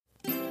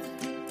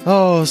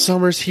Oh,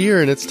 summer's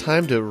here and it's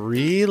time to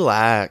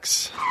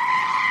relax.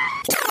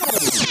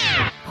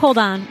 Hold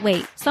on,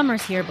 wait.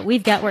 Summer's here, but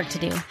we've got work to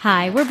do.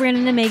 Hi, we're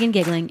Brandon and Megan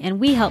Giggling, and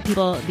we help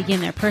people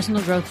begin their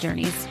personal growth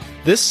journeys.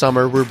 This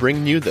summer, we're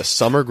bringing you the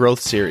Summer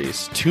Growth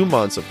Series, 2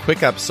 months of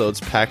quick episodes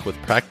packed with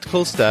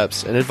practical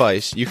steps and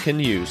advice you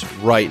can use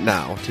right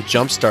now to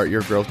jumpstart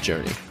your growth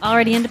journey.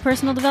 Already into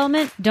personal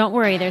development? Don't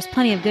worry, there's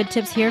plenty of good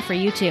tips here for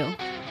you too.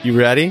 You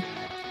ready?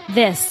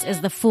 This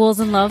is the Fools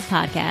in Love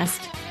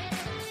podcast.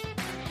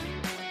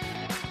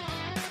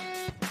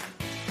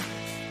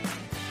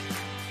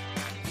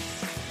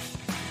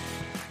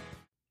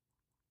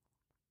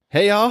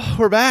 Hey y'all,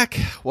 we're back.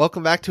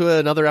 Welcome back to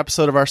another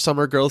episode of our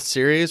Summer Growth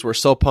Series. We're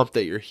so pumped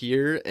that you're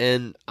here,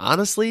 and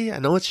honestly, I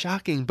know it's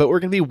shocking, but we're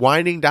going to be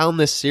winding down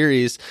this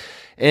series,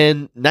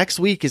 and next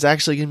week is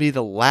actually going to be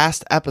the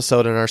last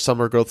episode in our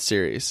Summer Growth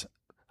Series.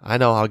 I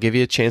know, I'll give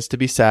you a chance to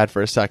be sad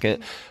for a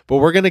second, but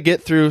we're going to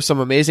get through some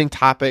amazing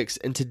topics,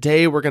 and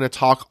today we're going to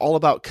talk all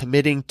about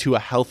committing to a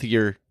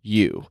healthier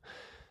you.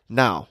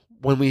 Now,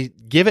 when we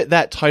give it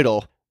that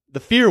title, the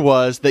fear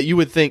was that you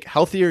would think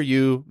healthier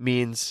you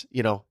means,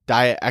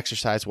 diet,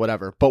 exercise,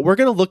 whatever. But we're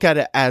going to look at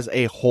it as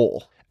a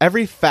whole.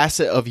 Every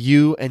facet of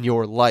you and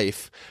your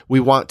life, we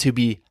want to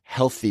be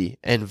healthy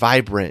and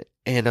vibrant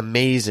and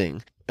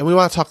amazing. And we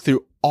want to talk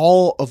through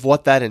all of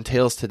what that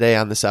entails today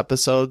on this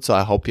episode. So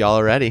I hope y'all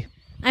are ready.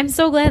 I'm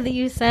so glad that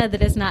you said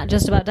that it's not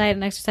just about diet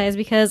and exercise,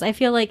 because I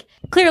feel like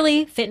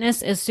clearly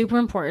fitness is super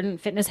important.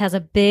 Fitness has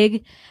a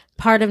big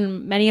part of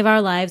many of our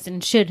lives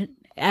and should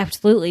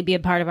absolutely be a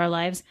part of our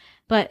lives.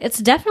 But it's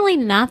definitely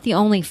not the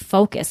only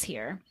focus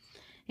here.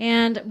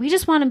 And we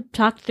just want to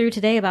talk through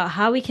today about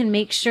how we can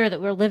make sure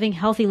that we're living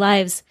healthy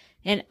lives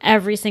in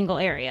every single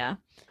area.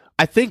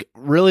 I think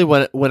really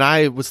when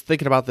I was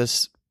thinking about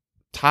this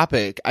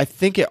topic, I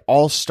think it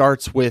all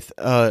starts with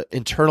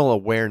internal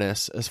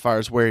awareness as far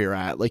as where you're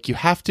at. Like, you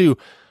have to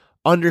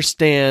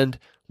understand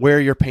where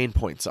your pain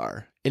points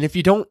are. And if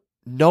you don't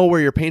know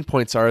where your pain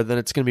points are, then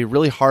it's going to be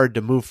really hard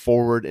to move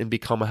forward and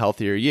become a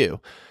healthier you.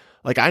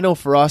 Like, I know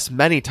for us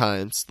many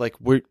times, like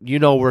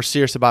we're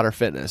serious about our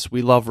fitness.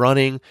 We love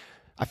running.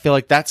 I feel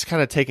like that's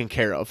kind of taken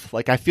care of.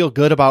 Like, I feel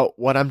good about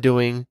what I'm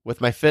doing with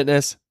my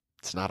fitness.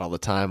 It's not all the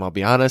time, I'll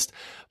be honest.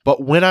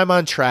 But when I'm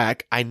on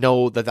track, I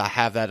know that I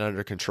have that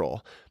under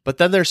control. But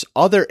then there's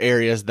other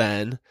areas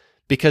then,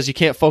 because you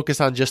can't focus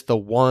on just the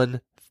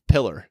one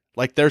pillar.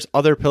 Like, there's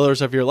other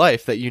pillars of your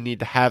life that you need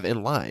to have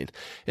in line.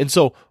 And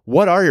so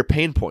what are your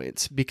pain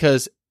points?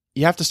 Because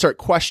you have to start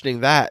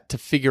questioning that to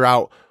figure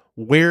out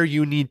where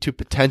you need to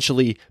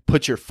potentially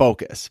put your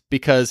focus,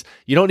 because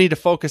you don't need to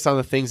focus on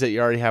the things that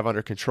you already have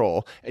under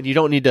control, and you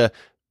don't need to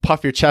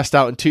puff your chest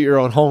out and toot your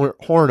own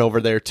horn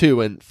over there too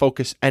and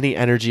focus any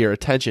energy or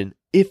attention.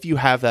 If you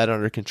have that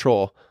under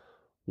control,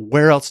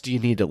 where else do you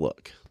need to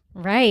look?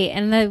 Right.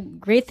 And the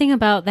great thing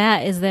about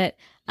that is that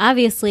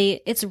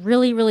obviously it's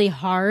really, really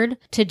hard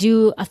to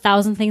do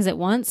 1,000 things at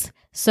once.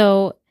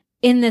 So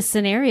in this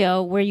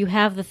scenario where you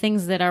have the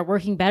things that are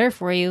working better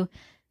for you,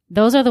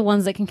 those are the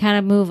ones that can kind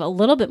of move a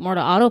little bit more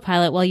to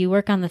autopilot while you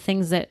work on the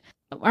things that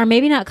are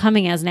maybe not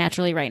coming as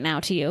naturally right now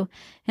to you.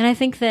 And I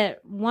think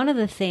that one of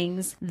the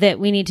things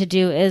that we need to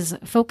do is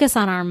focus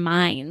on our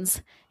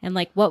minds and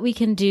like what we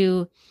can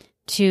do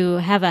to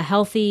have a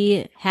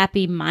healthy,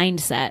 happy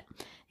mindset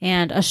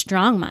and a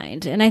strong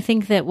mind. And I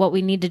think that what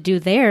we need to do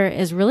there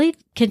is really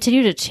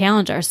continue to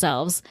challenge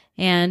ourselves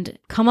and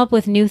come up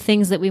with new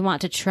things that we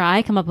want to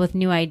try, come up with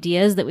new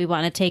ideas that we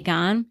want to take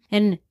on.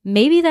 And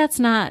maybe that's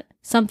not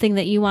something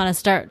that you want to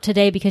start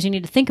today because you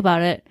need to think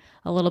about it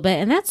a little bit,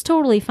 and that's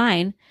totally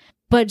fine.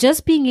 But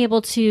just being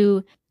able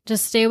to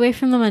just stay away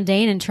from the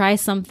mundane and try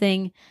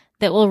something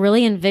that will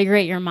really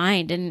invigorate your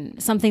mind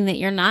and something that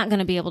you're not going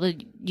to be able to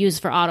use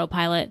for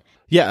autopilot.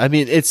 Yeah, I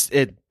mean, it's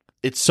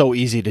so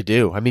easy to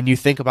do. I mean, you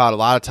think about a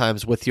lot of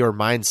times with your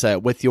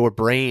mindset, with your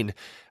brain,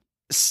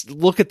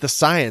 look at the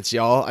science,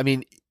 y'all. I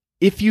mean,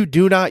 if you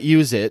do not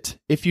use it,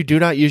 if you do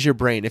not use your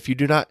brain, if you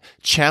do not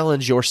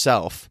challenge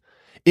yourself,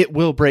 it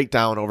will break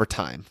down over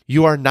time.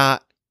 You are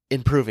not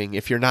improving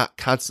if you're not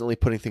constantly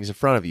putting things in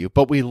front of you.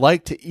 But we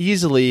like to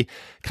easily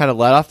kind of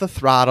let off the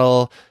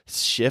throttle,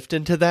 shift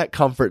into that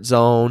comfort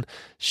zone,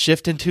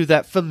 shift into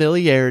that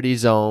familiarity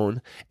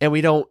zone, and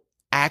we don't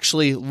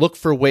actually look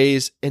for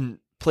ways and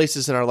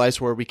places in our lives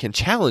where we can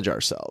challenge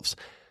ourselves.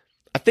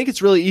 I think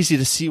it's really easy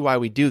to see why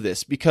we do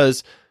this,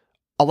 because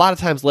a lot of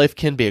times life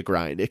can be a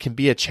grind. It can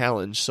be a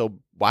challenge. So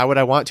why would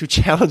I want to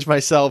challenge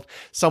myself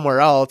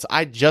somewhere else?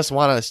 I do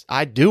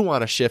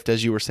want to shift,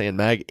 as you were saying,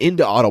 Meg,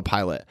 into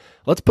autopilot.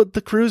 Let's put the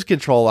cruise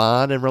control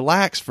on and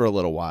relax for a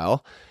little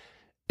while.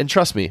 And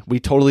trust me, we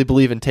totally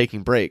believe in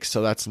taking breaks.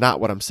 So that's not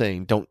what I'm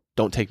saying.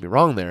 Don't take me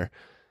wrong there.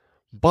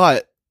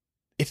 But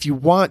if you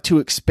want to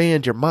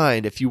expand your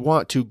mind, if you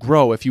want to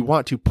grow, if you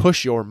want to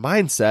push your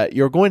mindset,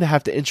 you're going to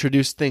have to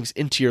introduce things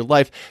into your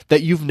life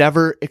that you've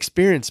never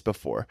experienced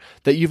before,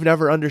 that you've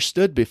never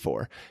understood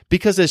before.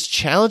 Because as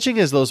challenging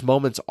as those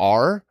moments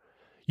are,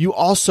 you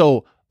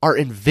also are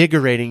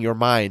invigorating your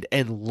mind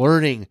and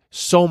learning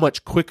so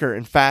much quicker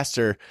and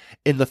faster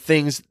in the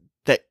things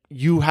that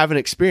you haven't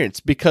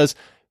experienced, because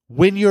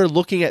when you're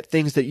looking at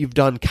things that you've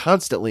done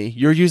constantly,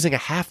 you're using a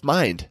half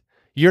mind.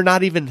 You're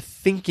not even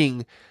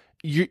thinking,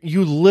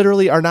 you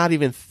literally are not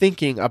even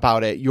thinking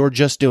about it. You're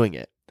just doing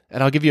it.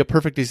 And I'll give you a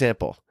perfect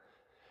example.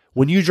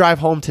 When you drive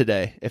home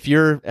today, if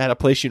you're at a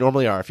place you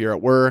normally are, if you're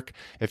at work,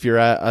 if you're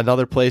at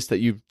another place that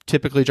you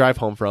typically drive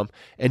home from,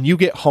 and you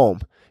get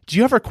home, do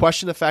you ever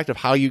question the fact of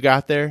how you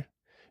got there?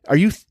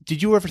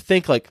 Did you ever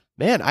think like,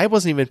 man, I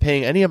wasn't even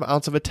paying any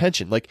amounts of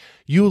attention? Like,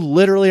 you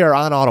literally are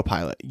on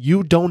autopilot.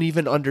 You don't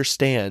even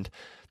understand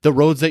the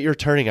roads that you're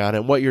turning on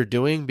and what you're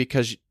doing,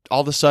 because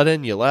all of a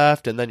sudden you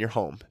left and then you're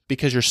home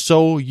because you're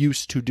so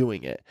used to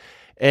doing it.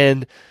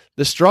 And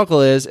the struggle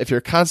is, if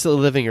you're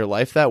constantly living your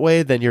life that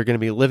way, then you're going to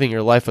be living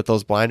your life with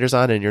those blinders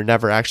on, and you're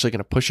never actually going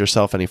to push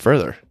yourself any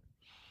further.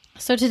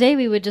 So today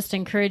we would just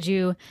encourage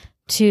you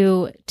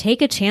to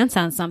take a chance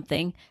on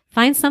something.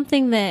 Find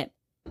something that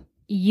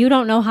you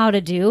don't know how to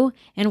do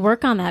and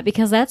work on that,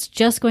 because that's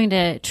just going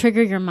to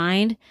trigger your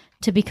mind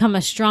to become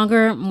a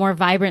stronger, more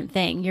vibrant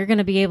thing. You're going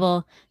to be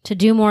able to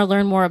do more,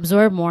 learn more,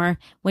 absorb more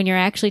when you're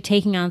actually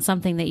taking on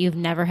something that you've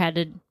never had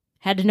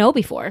to know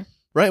before.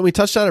 Right. We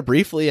touched on it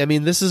briefly. I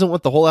mean, this isn't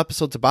what the whole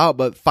episode's about,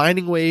 but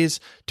finding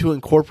ways to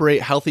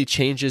incorporate healthy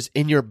changes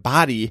in your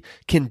body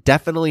can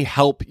definitely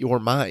help your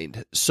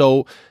mind.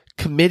 So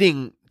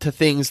committing to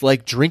things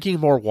like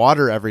drinking more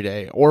water every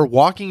day, or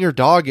walking your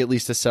dog at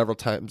least several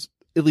times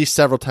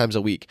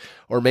a week,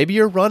 or maybe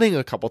you're running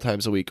a couple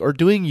times a week, or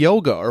doing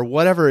yoga, or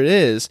whatever it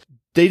is,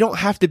 they don't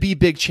have to be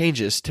big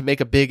changes to make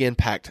a big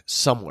impact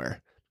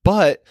somewhere.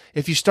 But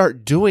if you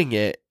start doing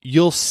it,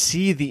 you'll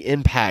see the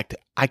impact,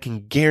 I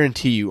can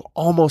guarantee you,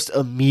 almost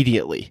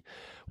immediately.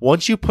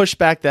 Once you push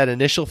back that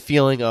initial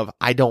feeling of,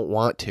 I don't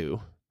want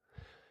to,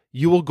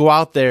 you will go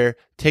out there,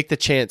 take the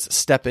chance,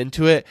 step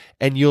into it,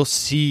 and you'll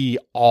see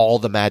all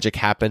the magic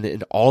happen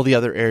in all the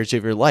other areas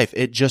of your life.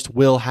 It just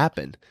will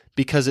happen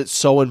because it's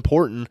so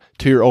important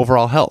to your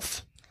overall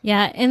health.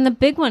 Yeah, and the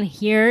big one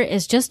here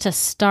is just to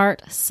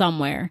start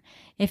somewhere.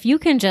 If you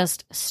can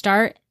just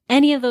start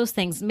any of those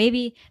things,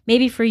 maybe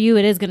for you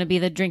it is going to be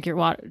the drink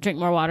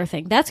more water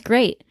thing. That's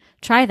great.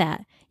 Try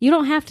that. You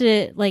don't have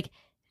to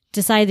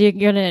decide you're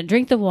going to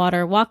drink the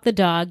water, walk the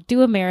dog,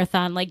 do a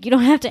marathon. You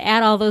don't have to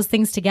add all those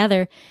things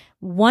together.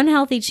 One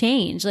healthy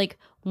change,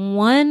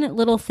 one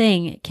little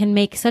thing, can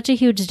make such a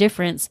huge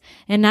difference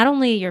in not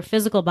only your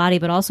physical body,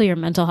 but also your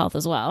mental health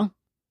as well.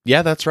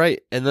 Yeah, that's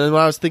right. And then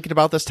when I was thinking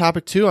about this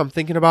topic too, I'm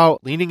thinking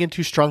about leaning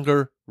into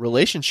stronger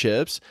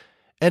relationships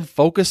and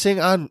focusing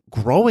on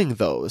growing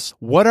those.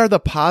 What are the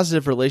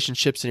positive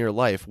relationships in your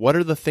life? What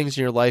are the things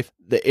in your life,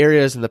 the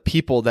areas and the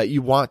people that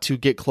you want to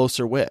get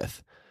closer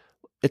with?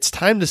 It's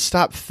time to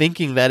stop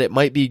thinking that it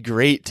might be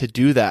great to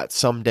do that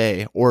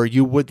someday, or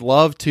you would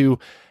love to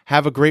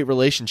have a great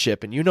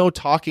relationship, and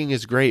talking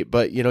is great,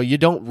 but you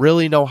don't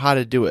really know how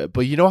to do it.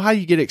 But you know how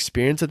you get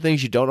experience in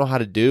things you don't know how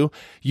to do?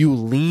 You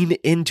lean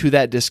into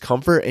that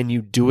discomfort and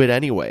you do it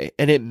anyway,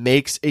 and it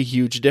makes a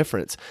huge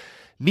difference.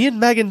 Me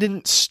and Megan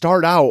didn't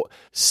start out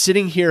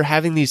sitting here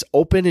having these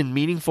open and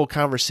meaningful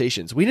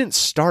conversations. We didn't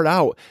start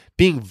out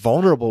being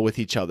vulnerable with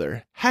each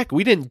other. Heck,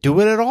 we didn't do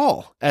it at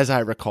all, as I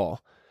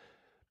recall.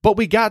 But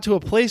we got to a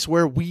place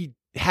where we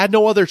had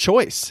no other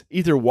choice,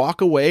 either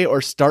walk away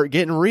or start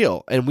getting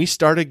real. And we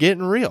started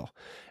getting real.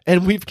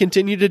 And we've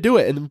continued to do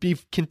it. And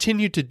we've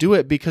continued to do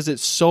it because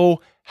it's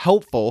so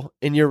helpful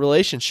in your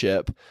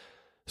relationship.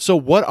 So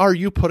what are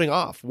you putting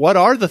off? What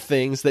are the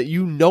things that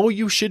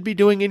you should be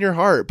doing in your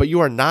heart, but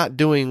you are not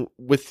doing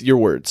with your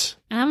words?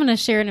 I'm going to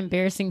share an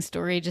embarrassing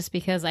story just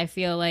because I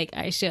feel like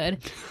I should.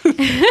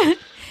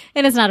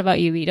 And it's not about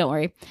you, B, don't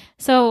worry.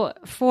 So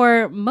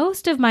for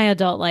most of my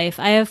adult life,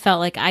 I have felt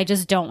like I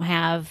just don't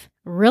have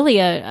really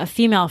a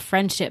female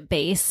friendship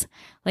base.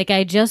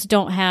 I just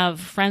don't have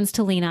friends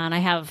to lean on. I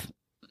have,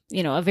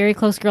 a very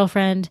close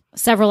girlfriend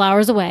several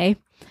hours away.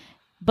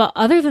 But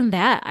other than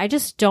that, I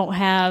just don't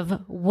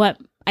have what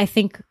I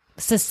think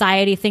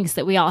society thinks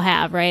that we all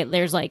have, right?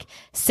 There's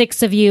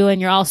 6 of you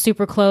and you're all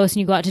super close and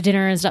you go out to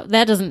dinner and stuff.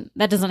 That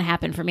doesn't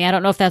happen for me. I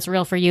don't know if that's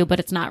real for you, but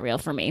it's not real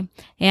for me.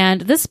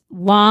 And this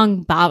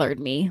long bothered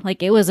me.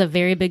 It was a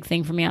very big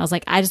thing for me. I was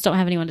like, I just don't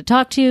have anyone to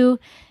talk to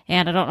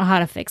and I don't know how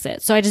to fix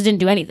it. So I just didn't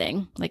do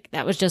anything.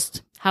 That was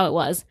just how it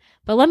was.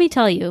 But let me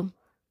tell you,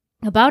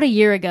 about a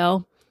year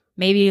ago,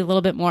 maybe a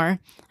little bit more,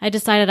 I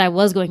decided I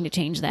was going to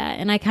change that.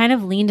 And I kind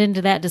of leaned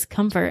into that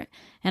discomfort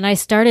and I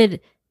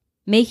started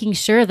making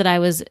sure that I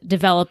was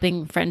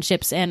developing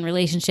friendships and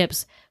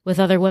relationships with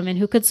other women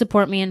who could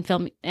support me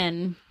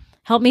and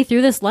help me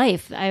through this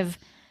life. I've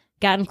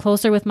gotten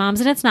closer with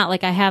moms, and it's not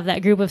like I have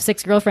that group of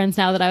 6 girlfriends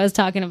now that I was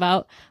talking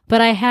about, but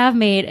I have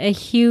made a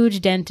huge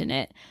dent in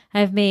it.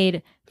 I've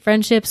made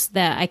friendships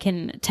that I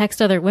can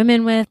text other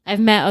women with. I've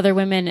met other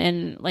women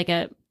and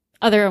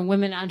other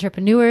women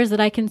entrepreneurs that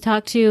I can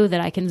talk to,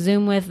 that I can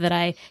Zoom with, that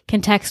I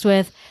can text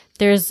with.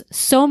 There's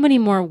so many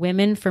more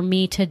women for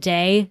me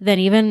today than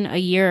even a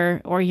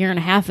year or year and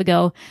a half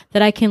ago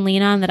that I can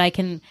lean on, that I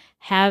can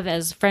have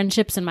as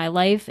friendships in my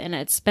life. And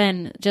it's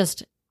been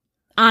just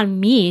on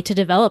me to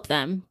develop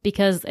them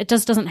because it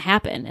just doesn't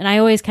happen. And I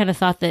always kind of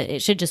thought that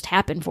it should just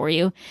happen for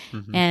you.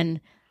 Mm-hmm.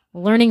 And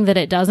learning that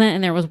it doesn't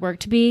and there was work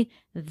to be,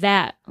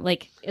 that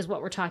like is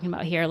what we're talking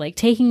about here. Like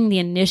taking the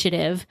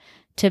initiative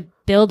to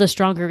build a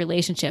stronger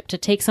relationship, to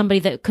take somebody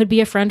that could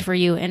be a friend for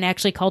you and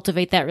actually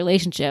cultivate that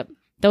relationship.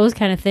 Those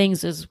kind of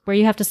things is where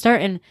you have to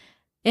start. And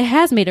it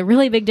has made a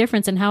really big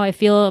difference in how I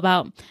feel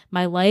about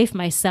my life,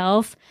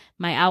 myself,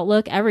 my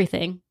outlook,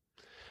 everything.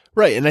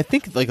 Right. And I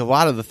think like a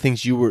lot of the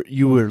things you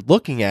were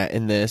looking at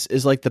in this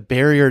is like the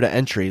barrier to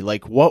entry.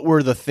 Like what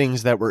were the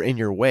things that were in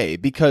your way?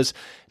 Because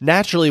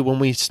naturally when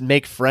we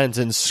make friends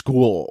in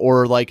school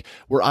or like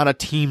we're on a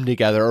team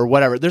together or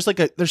whatever,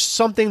 there's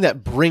something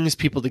that brings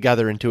people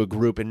together into a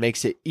group and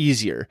makes it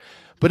easier.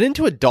 But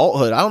into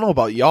adulthood, I don't know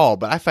about y'all,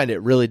 but I find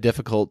it really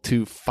difficult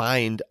to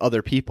find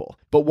other people.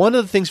 But one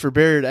of the things for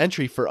barrier to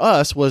entry for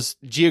us was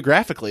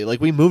geographically.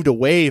 Like we moved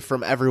away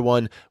from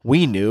everyone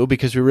we knew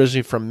because we were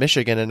originally from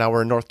Michigan and now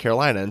we're in North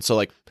Carolina. And so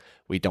like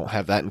we don't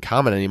have that in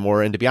common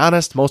anymore. And to be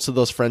honest, most of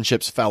those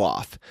friendships fell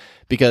off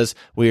because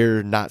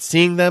we're not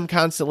seeing them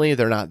constantly.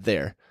 They're not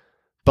there.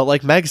 But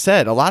like Meg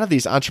said, a lot of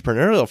these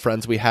entrepreneurial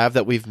friends we have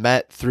that we've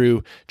met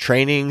through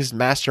trainings,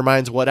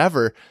 masterminds,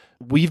 whatever,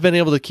 we've been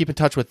able to keep in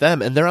touch with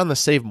them and they're on the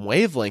same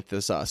wavelength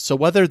as us. So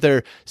whether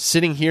they're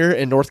sitting here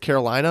in North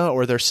Carolina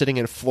or they're sitting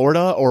in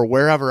Florida or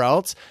wherever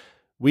else,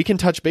 we can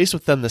touch base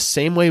with them the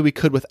same way we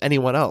could with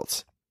anyone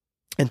else.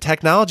 And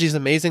technology is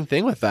an amazing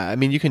thing with that. I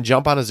mean, you can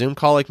jump on a Zoom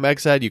call like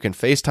Meg said, you can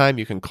FaceTime,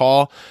 you can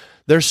call.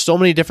 There's so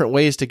many different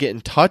ways to get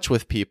in touch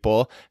with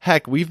people.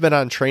 Heck, we've been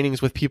on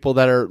trainings with people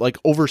that are like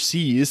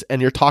overseas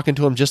and you're talking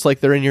to them just like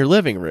they're in your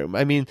living room.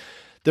 I mean,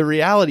 the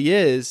reality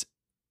is,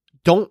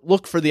 don't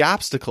look for the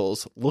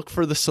obstacles, look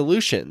for the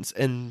solutions.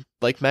 And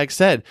like Meg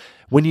said,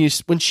 when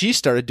she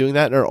started doing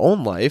that in her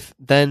own life,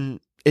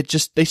 then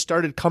they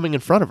started coming in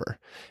front of her.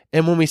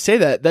 And when we say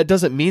that, that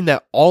doesn't mean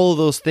that all of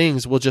those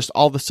things will just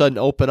all of a sudden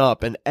open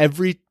up and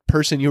every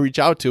person you reach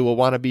out to will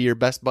want to be your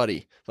best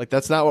buddy. Like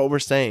that's not what we're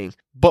saying.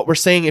 But we're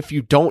saying if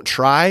you don't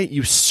try,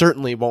 you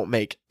certainly won't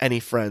make any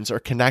friends or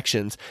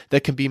connections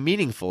that can be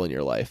meaningful in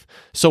your life.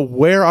 So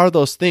where are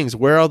those things?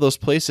 Where are those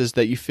places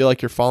that you feel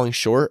like you're falling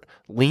short?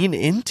 Lean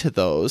into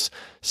those.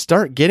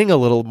 Start getting a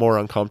little more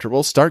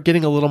uncomfortable. Start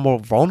getting a little more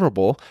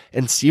vulnerable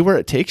and see where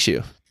it takes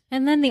you.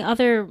 And then the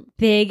other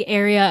big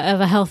area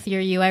of a healthier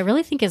you, I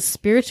really think is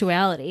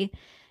spirituality.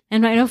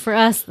 And I know for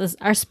us,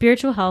 our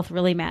spiritual health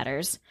really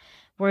matters.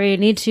 Where you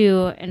need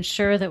to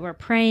ensure that we're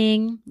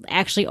praying,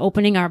 actually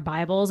opening our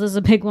Bibles is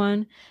a big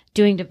one,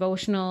 doing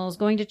devotionals,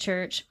 going to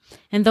church.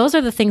 And those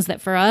are the things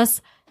that for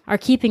us are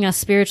keeping us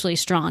spiritually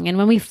strong. And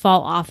when we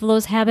fall off of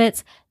those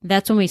habits,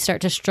 that's when we start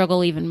to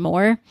struggle even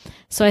more.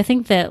 So I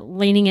think that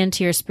leaning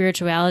into your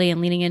spirituality and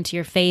leaning into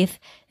your faith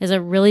is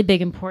a really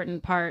big,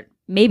 important part,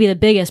 maybe the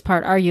biggest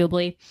part,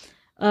 arguably,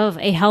 of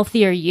a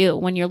healthier you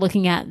when you're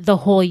looking at the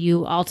whole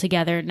you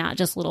altogether, not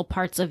just little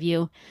parts of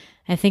you.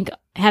 I think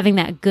having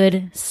that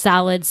good,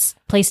 solid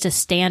place to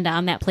stand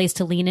on, that place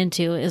to lean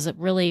into is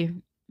really,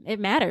 it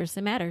matters.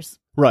 It matters.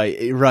 Right.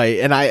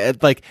 And I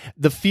like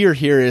the fear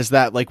here is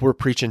that like we're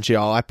preaching to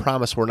y'all. I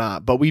promise we're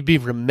not, but we'd be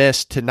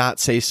remiss to not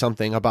say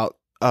something about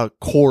a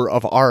core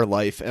of our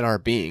life and our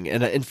being.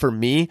 And for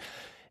me,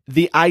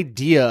 the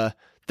idea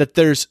that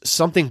there's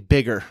something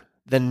bigger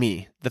than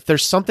me, that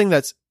there's something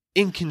that's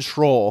in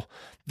control.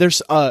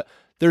 There's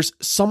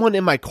someone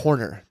in my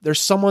corner. There's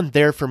someone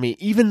there for me,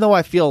 even though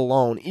I feel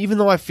alone, even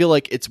though I feel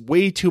like it's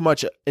way too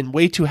much and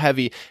way too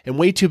heavy and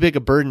way too big a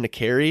burden to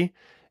carry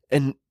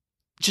and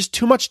just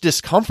too much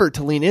discomfort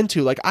to lean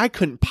into. Like I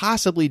couldn't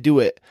possibly do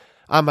it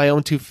on my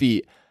own 2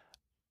 feet.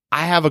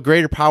 I have a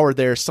greater power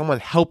there, someone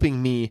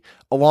helping me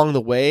along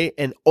the way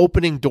and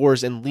opening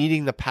doors and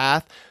leading the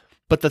path.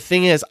 But the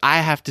thing is, I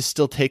have to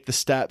still take the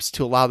steps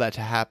to allow that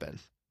to happen.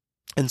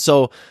 And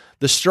so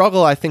the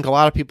struggle I think a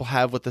lot of people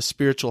have with the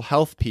spiritual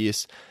health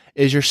piece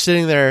is you're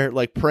sitting there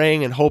like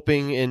praying and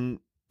hoping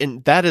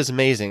and that is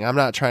amazing. I'm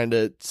not trying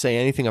to say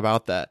anything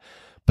about that.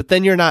 But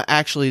then you're not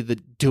actually the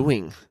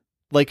doing.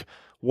 Like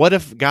what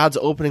if God's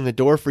opening the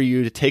door for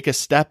you to take a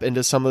step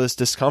into some of this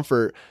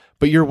discomfort,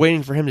 but you're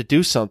waiting for him to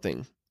do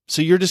something?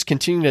 So you're just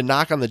continuing to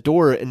knock on the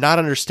door and not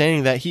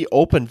understanding that he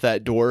opened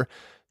that door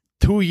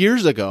 2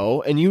 years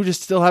ago and you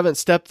just still haven't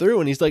stepped through.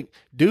 And he's like,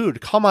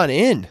 dude, come on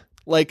in.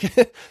 Like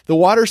the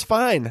water's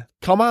fine.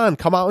 Come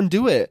out and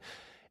do it.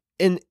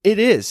 And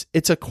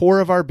it's a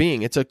core of our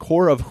being. It's a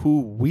core of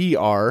who we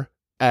are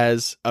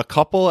as a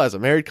couple, as a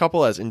married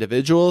couple, as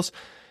individuals.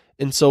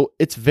 And so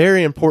it's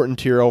very important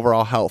to your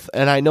overall health.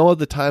 And I know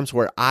the times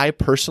where I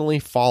personally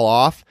fall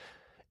off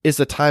is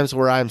the times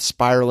where I'm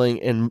spiraling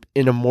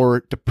in a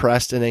more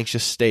depressed and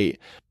anxious state,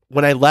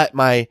 when I let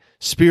my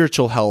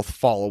spiritual health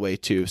fall away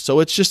too. So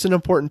it's just an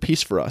important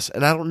piece for us.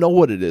 And I don't know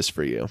what it is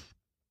for you,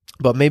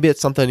 but maybe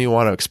it's something you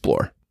want to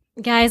explore.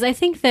 Guys, I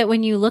think that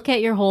when you look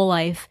at your whole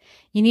life,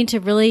 you need to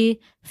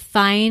really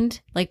find,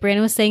 like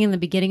Brandon was saying in the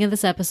beginning of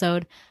this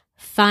episode,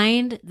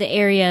 find the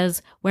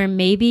areas where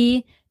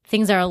maybe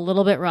things are a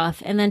little bit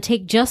rough and then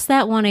take just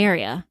that one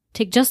area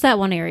Take just that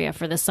one area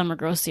for this summer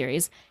growth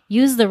series.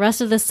 Use the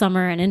rest of the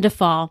summer and into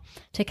fall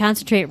to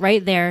concentrate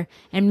right there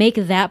and make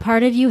that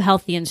part of you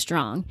healthy and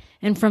strong.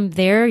 And from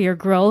there, your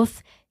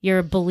growth,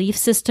 your belief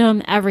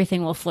system,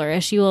 everything will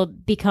flourish. You will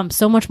become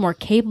so much more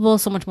capable,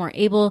 so much more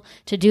able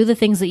to do the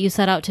things that you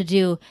set out to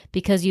do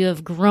because you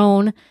have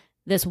grown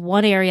this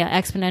one area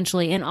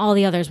exponentially, and all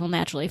the others will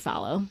naturally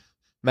follow.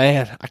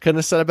 Man, I couldn't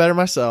have said it better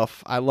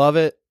myself. I love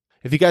it.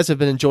 If you guys have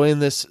been enjoying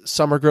this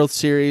summer growth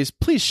series,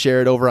 please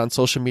share it over on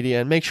social media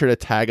and make sure to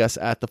tag us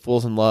at The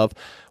Fools in Love.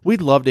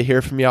 We'd love to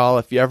hear from y'all.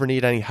 If you ever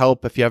need any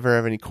help, if you ever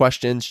have any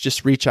questions,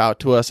 just reach out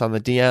to us on the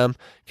DM.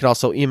 You can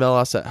also email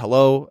us at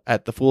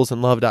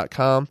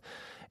hello@thefoolsinlove.com.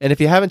 And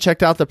if you haven't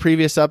checked out the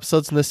previous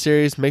episodes in this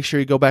series, make sure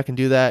you go back and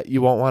do that.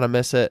 You won't want to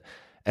miss it.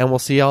 And we'll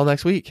see y'all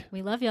next week.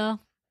 We love y'all.